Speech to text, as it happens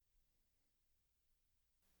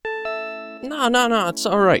No, it's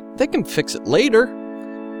alright. They can fix it later.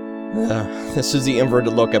 This is the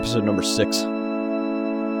Inverted Look, episode number 6.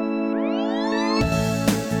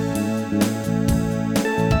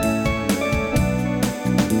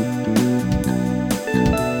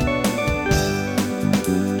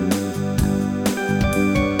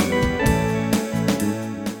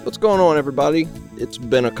 What's going on, everybody? It's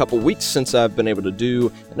been a couple weeks since I've been able to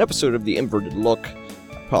do an episode of the Inverted Look.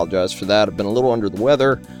 I apologize for that. I've been a little under the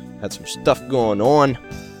weather, had some stuff going on,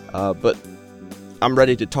 but I'm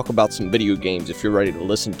ready to talk about some video games if you're ready to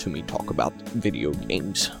listen to me talk about video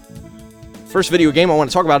games. First video game I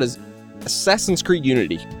want to talk about is Assassin's Creed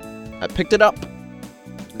Unity. I picked it up,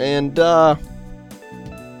 and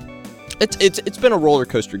it's been a roller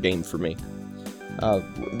coaster game for me.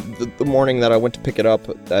 The morning that I went to pick it up,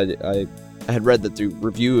 I had read that the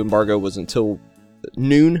review embargo was until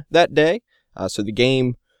noon that day, so the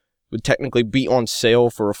game would technically be on sale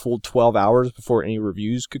for a full 12 hours before any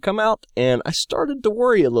reviews could come out, and I started to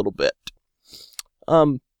worry a little bit.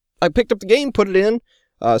 I picked up the game, put it in,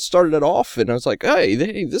 started it off, and I was like, hey,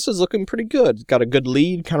 this is looking pretty good. It's got a good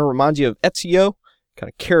lead, kind of reminds you of Ezio, kind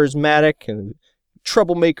of charismatic and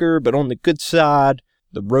troublemaker, but on the good side,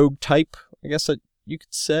 the rogue type, I guess that you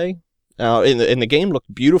could say. In the game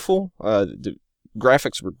looked beautiful, the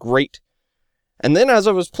graphics were great. And then as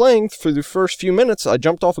I was playing through the first few minutes, I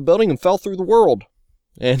jumped off a building and fell through the world.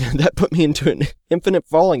 And that put me into an infinite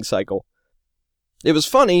falling cycle. It was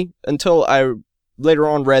funny until I later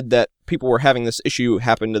on read that people were having this issue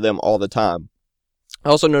happen to them all the time. I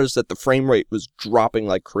also noticed that the frame rate was dropping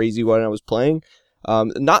like crazy when I was playing.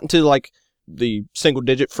 Not into like the single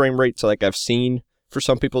digit frame rates like I've seen for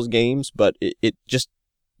some people's games, but it just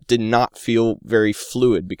did not feel very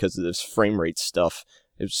fluid because of this frame rate stuff.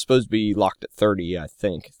 It was supposed to be locked at 30, I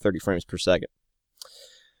think, 30 frames per second.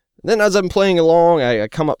 Then as I'm playing along, I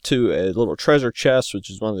come up to a little treasure chest, which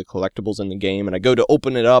is one of the collectibles in the game, and I go to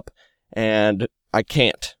open it up, and I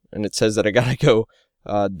can't. And it says that I gotta go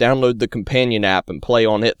download the companion app and play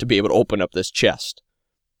on it to be able to open up this chest.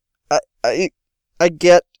 I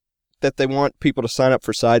get that they want people to sign up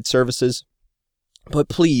for side services, but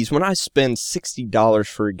please, when I spend $60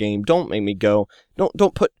 for a game, don't make me go.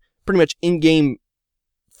 Don't put pretty much in-game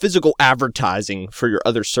physical advertising for your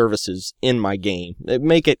other services in my game.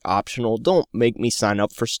 Make it optional. Don't make me sign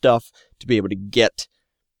up for stuff to be able to get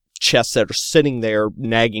chests that are sitting there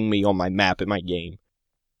nagging me on my map in my game.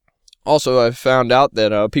 Also, I found out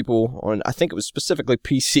that people on, I think it was specifically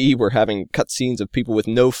PC, were having cutscenes of people with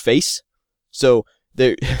no face. So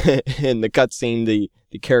in the cutscene,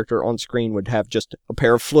 the character on screen would have just a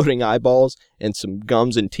pair of floating eyeballs and some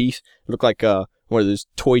gums and teeth. It looked like one of those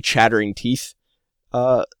toy chattering teeth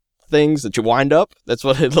things that you wind up. That's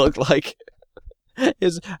what it looked like.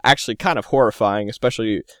 It's actually kind of horrifying,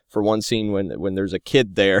 especially for one scene when there's a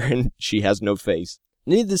kid there and she has no face.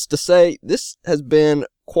 Needless to say, this has been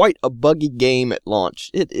quite a buggy game at launch.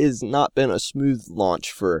 It has not been a smooth launch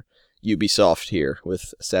for Ubisoft here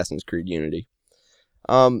with Assassin's Creed Unity.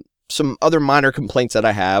 Some other minor complaints that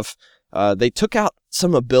I have, they took out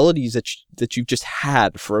some abilities that you've just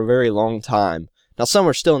had for a very long time. Now, some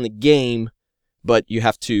are still in the game, but you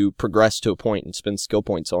have to progress to a point and spend skill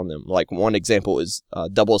points on them. Like one example is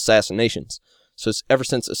double assassinations. So ever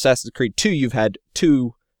since Assassin's Creed 2, you've had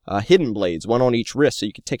 2 hidden blades, one on each wrist, so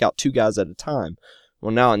you can take out 2 guys at a time. Well,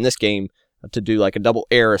 now in this game, to do like a double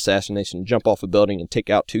air assassination, jump off a building and take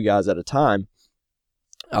out 2 guys at a time,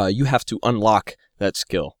 you have to unlock that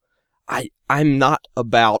skill. I'm not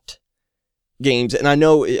about games, and I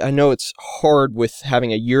know it's hard with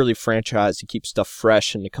having a yearly franchise to keep stuff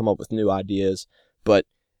fresh and to come up with new ideas, but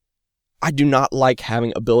I do not like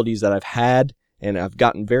having abilities that I've had and I've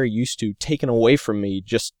gotten very used to taken away from me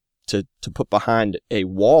just to put behind a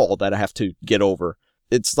wall that I have to get over.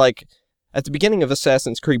 It's like at the beginning of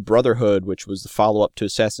Assassin's Creed Brotherhood, which was the follow-up to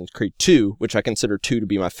Assassin's Creed 2, which I consider 2 to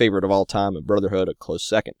be my favorite of all time, and Brotherhood a close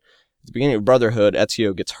second. At the beginning of Brotherhood,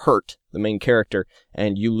 Ezio gets hurt, the main character,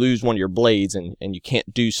 and you lose one of your blades, and you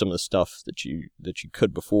can't do some of the stuff that you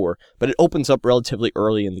could before. But it opens up relatively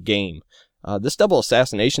early in the game. This double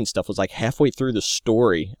assassination stuff was like halfway through the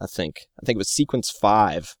story, I think. I think it was sequence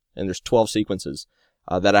 5, and there's 12 sequences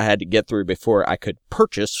that I had to get through before I could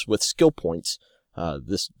purchase with skill points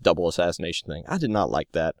this double assassination thing. I did not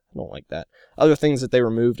like that. I don't like that. Other things that they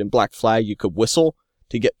removed in Black Flag, you could whistle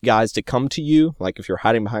to get guys to come to you, like if you're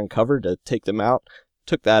hiding behind cover to take them out.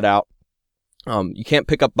 Took that out. You can't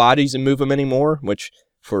pick up bodies and move them anymore, which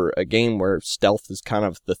for a game where stealth is kind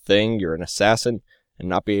of the thing, you're an assassin, and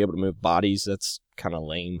not be able to move bodies, that's kind of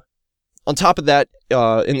lame. On top of that,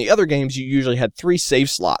 in the other games, you usually had 3 save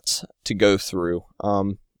slots to go through.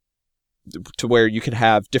 to where you could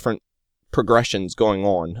have different progressions going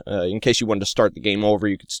on. In case you wanted to start the game over,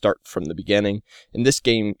 you could start from the beginning. In this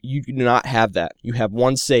game, you do not have that. You have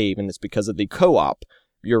one save, and it's because of the co-op.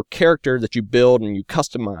 Your character that you build and you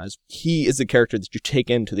customize, he is the character that you take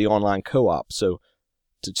into the online co-op. So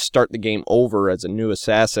to start the game over as a new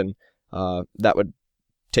assassin, that would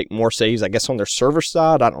take more saves, I guess, on their server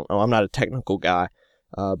side. I don't know. I'm not a technical guy.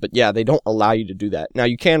 But yeah, they don't allow you to do that. Now,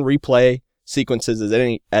 you can replay sequences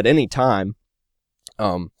at any time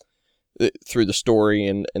through the story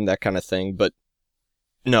and that kind of thing. But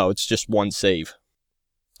no, it's just one save.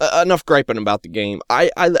 Enough griping about the game. I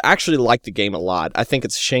actually like the game a lot. I think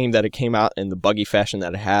it's a shame that it came out in the buggy fashion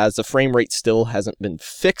that it has. The frame rate still hasn't been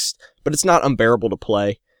fixed, but it's not unbearable to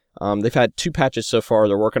play. They've had 2 patches so far.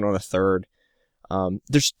 They're working on a 3rd.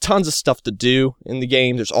 There's tons of stuff to do in the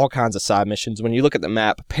game. There's all kinds of side missions. When you look at the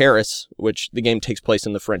map, Paris, which the game takes place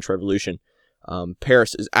in the French Revolution,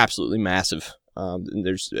 Paris is absolutely massive.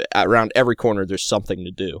 There's around every corner, there's something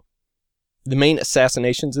to do. The main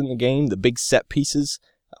assassinations in the game, the big set pieces,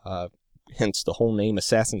 hence the whole name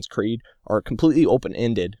Assassin's Creed, are completely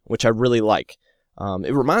open-ended, which I really like.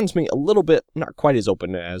 It reminds me a little bit, not quite as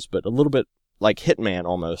open as, but a little bit like Hitman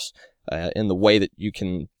almost, in the way that you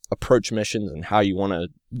can approach missions and how you want to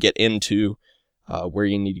get into where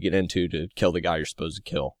you need to get into to kill the guy you're supposed to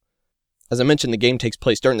kill. As I mentioned, the game takes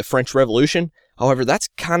place during the French Revolution. However, that's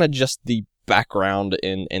kind of just the background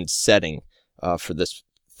and setting for this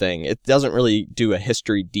thing. It doesn't really do a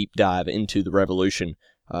history deep dive into the revolution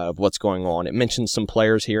of what's going on. It mentions some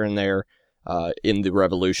players here and there in the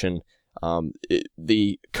revolution.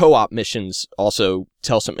 The co-op missions also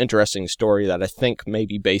tell some interesting story that I think may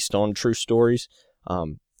be based on true stories.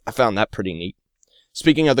 I found that pretty neat.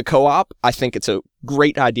 Speaking of the co-op, I think it's a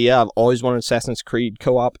great idea. I've always wanted Assassin's Creed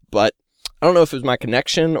co-op, but I don't know if it was my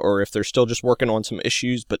connection or if they're still just working on some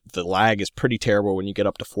issues, but the lag is pretty terrible when you get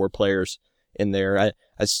up to 4 players in there. I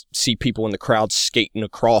see people in the crowd skating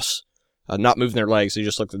across, not moving their legs. They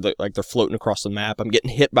just look like they're floating across the map. I'm getting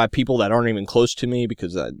hit by people that aren't even close to me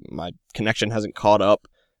because my connection hasn't caught up.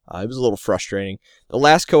 It was a little frustrating. The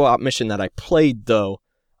last co-op mission that I played, though,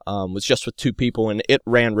 was just with 2 people, and it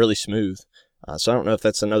ran really smooth. So I don't know if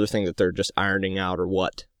that's another thing that they're just ironing out or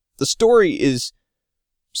what. The story is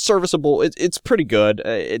serviceable. It's pretty good.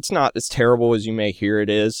 It's not as terrible as you may hear it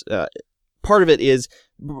is. Part of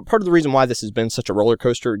the reason why this has been such a roller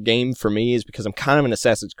coaster game for me is because I'm kind of an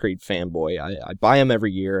Assassin's Creed fanboy. I buy them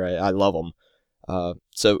every year. I love them.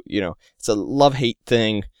 So, it's a love-hate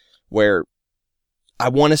thing where I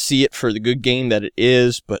want to see it for the good game that it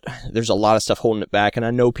is, but there's a lot of stuff holding it back. And I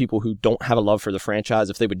know people who don't have a love for the franchise,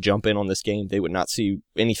 if they would jump in on this game, they would not see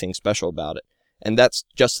anything special about it. And that's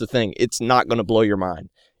just the thing. It's not going to blow your mind.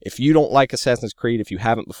 If you don't like Assassin's Creed, if you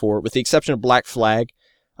haven't before, with the exception of Black Flag,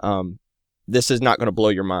 this is not going to blow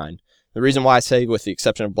your mind. The reason why I say with the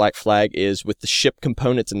exception of Black Flag is with the ship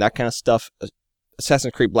components and that kind of stuff,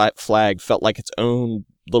 Assassin's Creed Black Flag felt like its own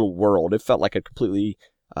little world. It felt like a completely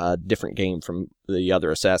different game from the other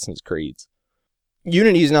Assassin's Creeds.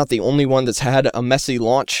 Unity is not the only one that's had a messy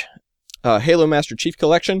launch. Halo Master Chief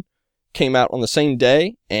Collection came out on the same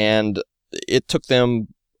day, and it took them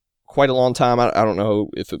quite a long time. I don't know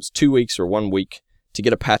if it was 2 weeks or 1 week to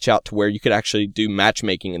get a patch out to where you could actually do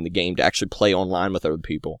matchmaking in the game to actually play online with other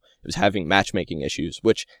people. It was having matchmaking issues,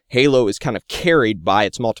 which Halo is kind of carried by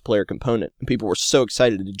its multiplayer component. And people were so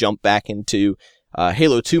excited to jump back into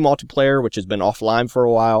Halo 2 multiplayer, which has been offline for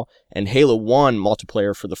a while, and Halo 1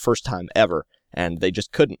 multiplayer for the first time ever, and they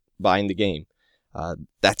just couldn't bind the game.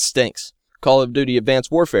 That stinks. Call of Duty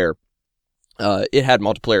Advanced Warfare, it had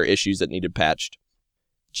multiplayer issues that needed patched.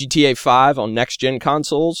 GTA 5 on next-gen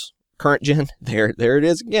consoles, current gen, there it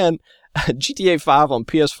is again. GTA 5 on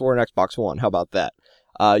PS4 and Xbox One, how about that?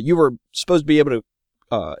 You were supposed to be able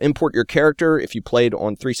to import your character if you played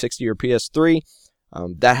on 360 or PS3.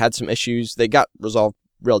 That had some issues. They got resolved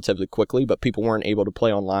relatively quickly, but people weren't able to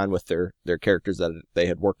play online with their characters that they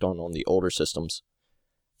had worked on the older systems.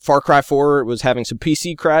 Far Cry 4 was having some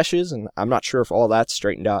PC crashes, and I'm not sure if all that's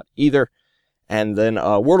straightened out either. And then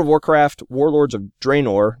World of Warcraft, Warlords of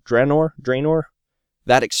Draenor,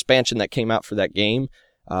 that expansion that came out for that game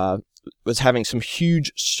was having some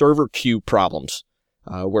huge server queue problems.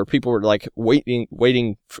 Where people were like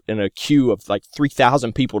waiting in a queue of like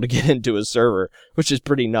 3,000 people to get into a server, which is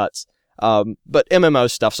pretty nuts. But MMO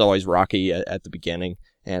stuff's always rocky at the beginning,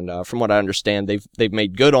 and from what I understand, they've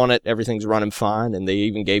made good on it. Everything's running fine, and they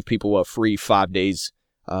even gave people a free 5 days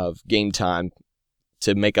of game time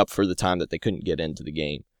to make up for the time that they couldn't get into the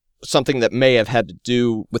game. Something that may have had to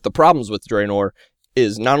do with the problems with Draenor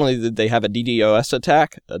is not only did they have a DDoS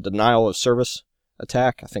attack, a denial of service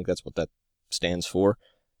attack. I think that's what that stands for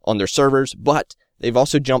on their servers. But they've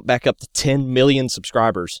also jumped back up to 10 million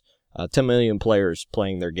subscribers, 10 million players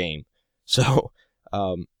playing their game. So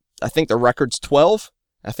I think the record's 12.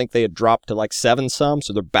 I think they had dropped to like 7 some,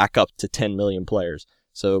 so they're back up to 10 million players.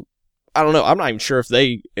 So I don't know. I'm not even sure if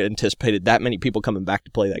they anticipated that many people coming back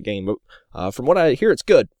to play that game. But from what I hear, it's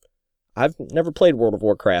good. I've never played World of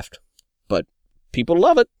Warcraft, but people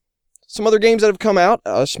love it. Some other games that have come out,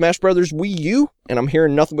 Smash Brothers Wii U, and I'm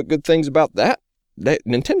hearing nothing but good things about that.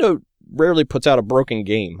 Nintendo rarely puts out a broken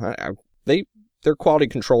game. Their quality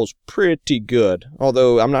control is pretty good,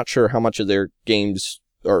 although I'm not sure how much of their games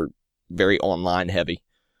are very online heavy.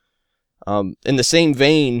 In the same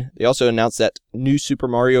vein, they also announced that new Super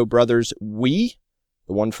Mario Brothers Wii,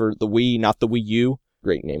 the one for the Wii, not the Wii U.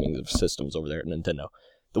 Great naming of systems over there at Nintendo.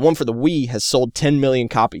 The one for the Wii has sold 10 million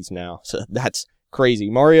copies now, so that's crazy.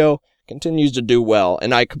 Mario continues to do well,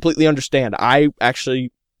 and I completely understand. I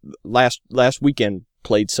actually, last weekend,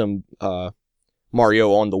 played some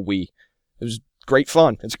Mario on the Wii. It was great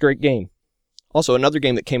fun. It's a great game. Also, another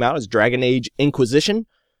game that came out is Dragon Age Inquisition,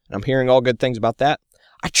 and I'm hearing all good things about that.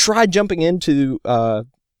 I tried jumping into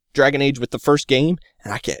Dragon Age with the first game,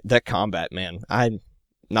 and that combat, man, I'm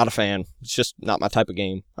not a fan. It's just not my type of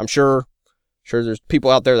game. I'm sure there's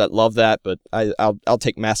people out there that love that, but I'll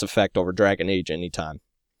take Mass Effect over Dragon Age anytime.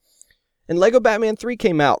 And Lego Batman 3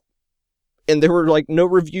 came out, and there were like no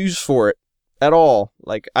reviews for it at all.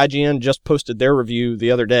 Like IGN just posted their review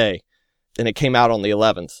the other day, and it came out on the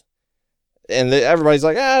 11th. And everybody's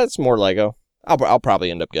like, it's more Lego. I'll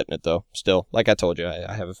probably end up getting it though. Still, like I told you,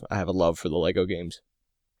 I have a love for the Lego games.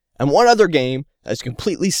 And one other game that's a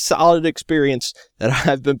completely solid experience that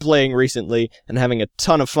I've been playing recently and having a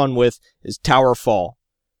ton of fun with is Towerfall.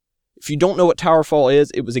 If you don't know what Towerfall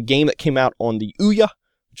is, it was a game that came out on the Ouya,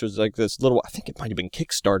 which was like this little, I think it might have been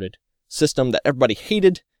kickstarted system that everybody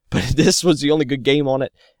hated, but this was the only good game on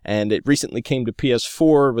it. And it recently came to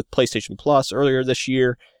PS4 with PlayStation Plus earlier this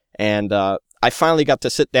year. And I finally got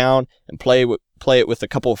to sit down and play it with a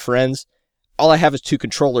couple of friends. All I have is 2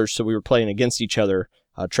 controllers, so we were playing against each other,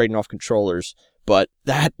 trading off controllers. But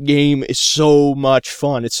that game is so much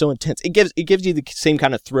fun. It's so intense. It gives you the same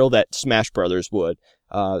kind of thrill that Smash Brothers would.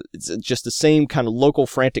 It's just the same kind of local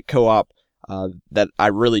frantic co-op that I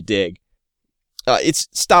really dig. It's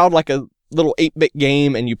styled like a little 8-bit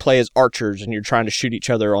game, and you play as archers, and you're trying to shoot each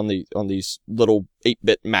other on these little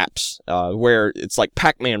 8-bit maps, where it's like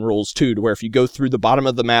Pac-Man rules too, to where if you go through the bottom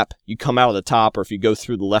of the map, you come out of the top, or if you go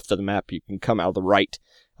through the left of the map, you can come out of the right.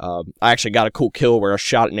 I actually got a cool kill where I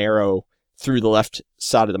shot an arrow through the left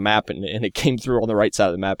side of the map, and it came through on the right side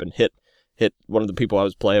of the map and hit one of the people I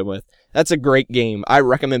was playing with. That's a great game. I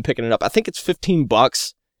recommend picking it up. I think it's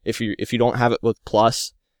 $15 if you don't have it with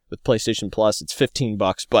PlayStation Plus. It's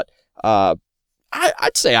 $15, but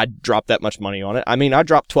I'd say I'd drop that much money on it. I mean, I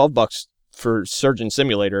dropped $12 for Surgeon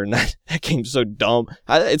Simulator, and that game's so dumb.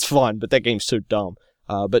 It's fun, but that game's so dumb.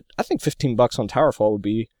 But I think $15 on Towerfall would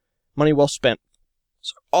be money well spent.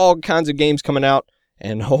 So all kinds of games coming out,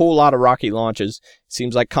 and a whole lot of rocky launches.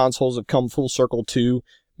 Seems like consoles have come full circle to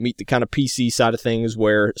meet the kind of PC side of things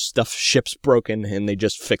where stuff ships broken and they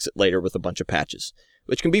just fix it later with a bunch of patches,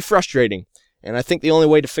 which can be frustrating. And I think the only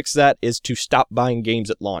way to fix that is to stop buying games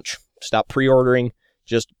at launch. Stop pre-ordering.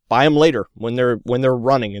 Just buy them later when they're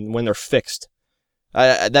running and when they're fixed.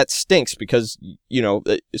 That stinks because,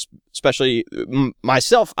 especially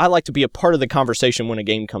myself, I like to be a part of the conversation when a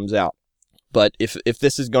game comes out. But if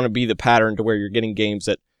this is going to be the pattern to where you're getting games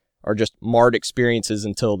that are just marred experiences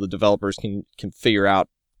until the developers can figure out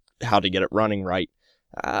how to get it running right,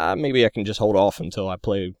 maybe I can just hold off until I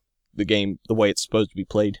play the game the way it's supposed to be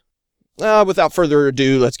played. Without further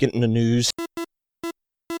ado, let's get into news.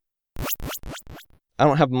 I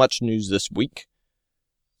don't have much news this week.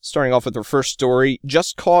 Starting off with our first story,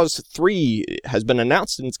 Just Cause 3 has been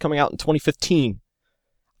announced and it's coming out in 2015.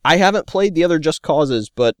 I haven't played the other Just Causes,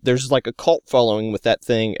 but there's like a cult following with that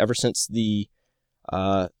thing ever since the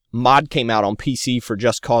mod came out on PC for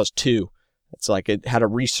Just Cause 2. It's like it had a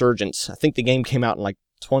resurgence. I think the game came out in like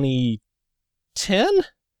 2010?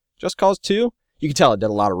 Just Cause 2? You can tell I did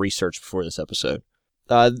a lot of research before this episode.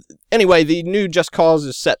 Anyway, the new Just Cause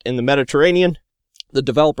is set in the Mediterranean. The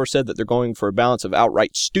developer said that they're going for a balance of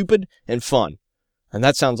outright stupid and fun. And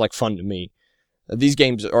that sounds like fun to me. These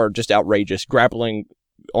games are just outrageous. Grappling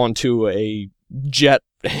onto a jet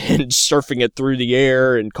and surfing it through the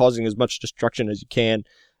air and causing as much destruction as you can.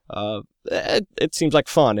 It seems like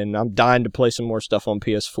fun, and I'm dying to play some more stuff on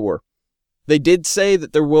PS4. They did say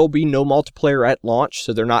that there will be no multiplayer at launch,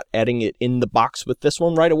 so they're not adding it in the box with this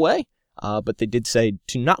one right away. But they did say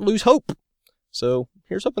to not lose hope. So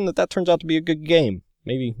here's hoping that turns out to be a good game.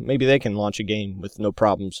 Maybe they can launch a game with no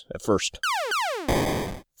problems at first.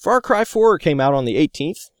 Far Cry 4 came out on the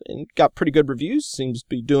 18th and got pretty good reviews, seems to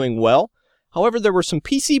be doing well. However, there were some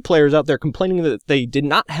PC players out there complaining that they did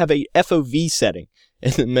not have a FOV setting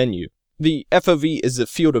in the menu. The FOV is the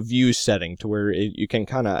field of view setting to where you can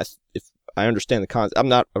kind of, if I understand the concept, I'm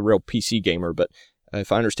not a real PC gamer, but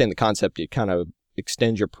if I understand the concept, it kind of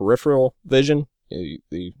extends your peripheral vision.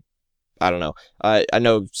 I don't know. I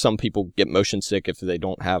know some people get motion sick if they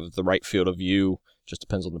don't have the right field of view. Just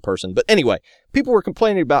depends on the person. But anyway, people were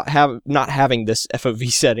complaining about not having this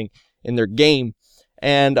FOV setting in their game.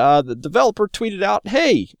 And the developer tweeted out,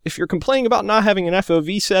 hey, if you're complaining about not having an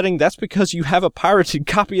FOV setting, that's because you have a pirated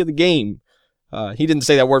copy of the game. He didn't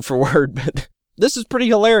say that word for word, but this is pretty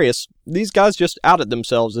hilarious. These guys just outed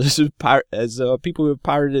themselves as people who have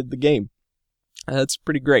pirated the game. That's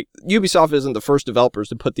pretty great. Ubisoft isn't the first developers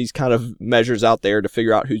to put these kind of measures out there to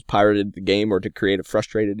figure out who's pirated the game or to create a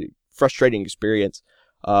frustrating experience.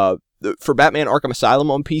 For Batman Arkham Asylum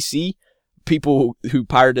on PC, people who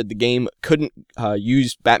pirated the game couldn't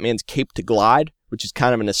use Batman's cape to glide, which is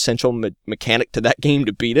kind of an essential mechanic to that game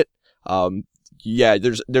to beat it.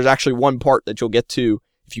 There's actually one part that you'll get to.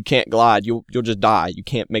 If you can't glide, you'll just die. You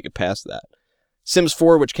can't make it past that. Sims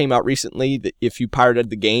 4, which came out recently, if you pirated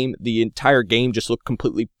the game, the entire game just looked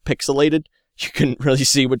completely pixelated. You couldn't really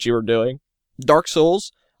see what you were doing. Dark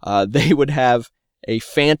Souls, they would have a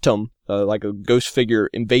phantom, like a ghost figure,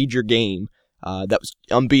 invade your game that was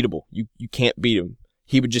unbeatable. You can't beat him.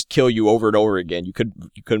 He would just kill you over and over again. You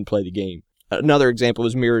couldn't play the game. Another example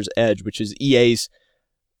is Mirror's Edge, which is EA's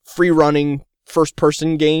free-running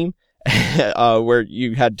first-person game where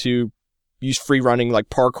you had to use free-running like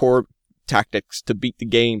parkour tactics to beat the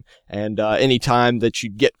game, and any time that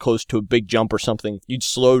you'd get close to a big jump or something, you'd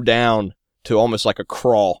slow down to almost like a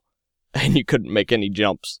crawl, and you couldn't make any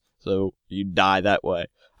jumps, so you'd die that way.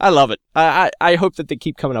 I love it. I hope that they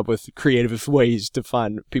keep coming up with creative ways to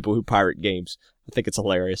find people who pirate games. I think it's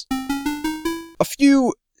hilarious. A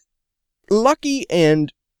few lucky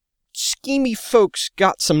and schemy folks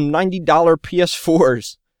got some $90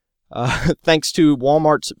 PS4s thanks to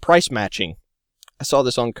Walmart's price matching. I saw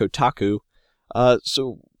this on Kotaku.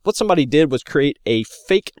 So what somebody did was create a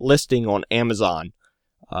fake listing on Amazon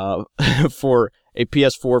for a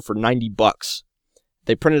PS4 for $90.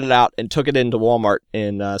 They printed it out and took it into Walmart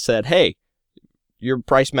and said, hey, your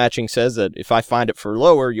price matching says that if I find it for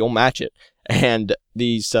lower, you'll match it. And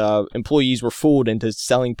these employees were fooled into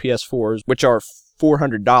selling PS4s, which are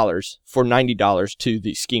 $400 for $90 to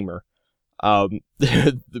the schemer.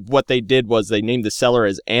 What they did was they named the seller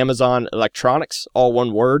as Amazon Electronics, all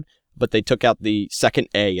one word, but they took out the second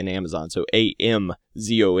A in Amazon, so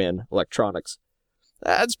AMZON Electronics.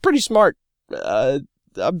 That's pretty smart.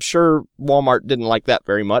 I'm sure Walmart didn't like that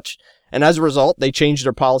very much, and as a result, they changed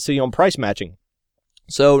their policy on price matching.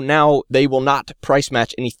 So now they will not price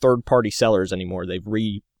match any third-party sellers anymore. They've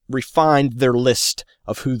refined their list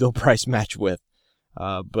of who they'll price match with.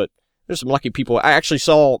 But there's some lucky people. I actually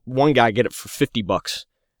saw one guy get it for $50.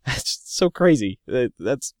 That's so crazy.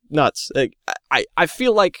 That's nuts. I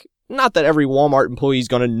feel like, not that every Walmart employee is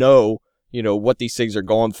going to know, what these things are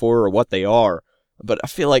going for or what they are, but I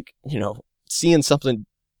feel like, seeing something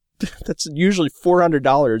that's usually $400,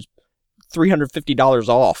 $350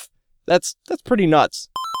 off, that's pretty nuts.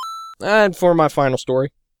 And for my final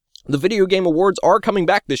story, the Video Game Awards are coming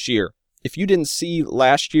back this year. If you didn't see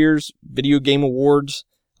last year's Video Game Awards,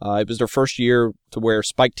 it was their first year to where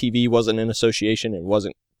Spike TV wasn't in association and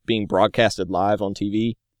wasn't being broadcasted live on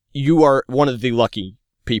TV. You are one of the lucky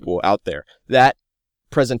people out there. That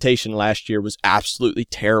presentation last year was absolutely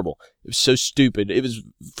terrible. It was so stupid. It was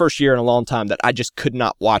the first year in a long time that I just could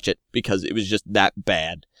not watch it because it was just that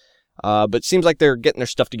bad. But it seems like they're getting their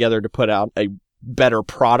stuff together to put out a better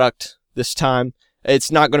product this time.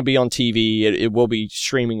 It's not going to be on TV. It will be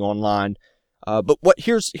streaming online. But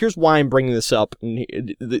here's why I'm bringing this up, and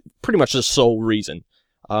pretty much the sole reason.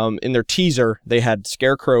 In their teaser, they had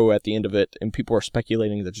Scarecrow at the end of it, and people are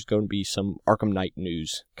speculating that there's going to be some Arkham Knight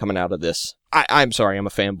news coming out of this. I'm sorry, I'm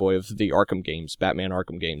a fanboy of the Arkham games, Batman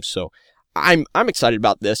Arkham games, so I'm excited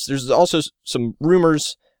about this. There's also some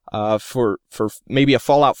rumors for maybe a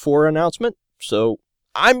Fallout 4 announcement, so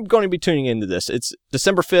I'm going to be tuning into this. It's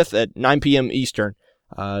December 5th at 9 p.m. Eastern.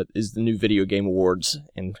 Is the new Video Game Awards,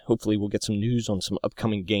 and hopefully we'll get some news on some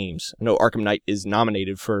upcoming games. I know Arkham Knight is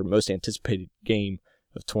nominated for Most Anticipated Game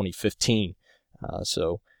of 2015,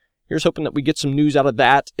 so here's hoping that we get some news out of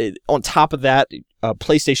that. On top of that,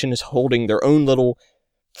 PlayStation is holding their own little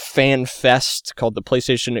fan fest called the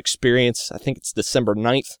PlayStation Experience. I think it's December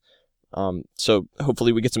 9th, so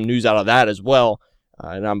hopefully we get some news out of that as well.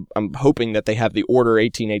 And I'm hoping that they have the Order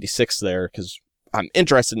 1886 there, because I'm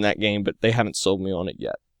interested in that game, but they haven't sold me on it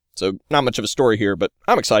yet. So not much of a story here, but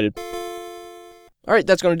I'm excited. All right,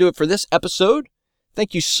 that's going to do it for this episode.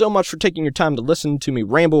 Thank you so much for taking your time to listen to me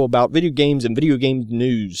ramble about video games and video game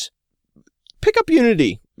news. Pick up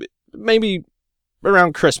Unity, maybe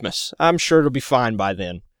around Christmas. I'm sure it'll be fine by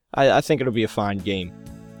then. I think it'll be a fine game.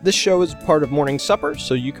 This show is part of Morning Supper,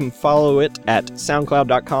 so you can follow it at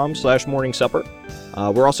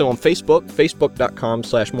soundcloud.com/morningsupper. We're also on Facebook,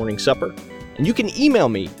 facebook.com/morningsupper. And you can email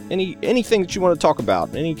me anything that you want to talk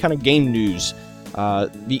about, any kind of game news,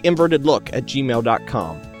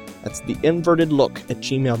 theinvertedlook@gmail.com. That's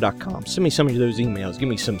theinvertedlook@gmail.com. Send me some of those emails. Give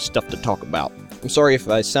me some stuff to talk about. I'm sorry if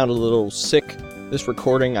I sound a little sick this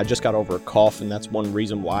recording. I just got over a cough, and that's one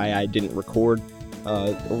reason why I didn't record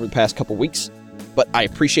over the past couple weeks. But I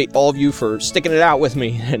appreciate all of you for sticking it out with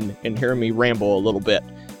me and hearing me ramble a little bit.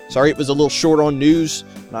 Sorry it was a little short on news.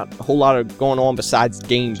 Not a whole lot of going on besides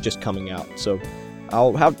games just coming out. So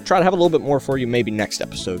I'll try to have a little bit more for you maybe next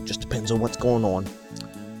episode. Just depends on what's going on.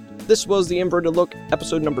 This was The Inverted Look,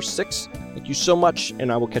 episode number 6. Thank you so much,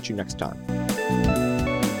 and I will catch you next time.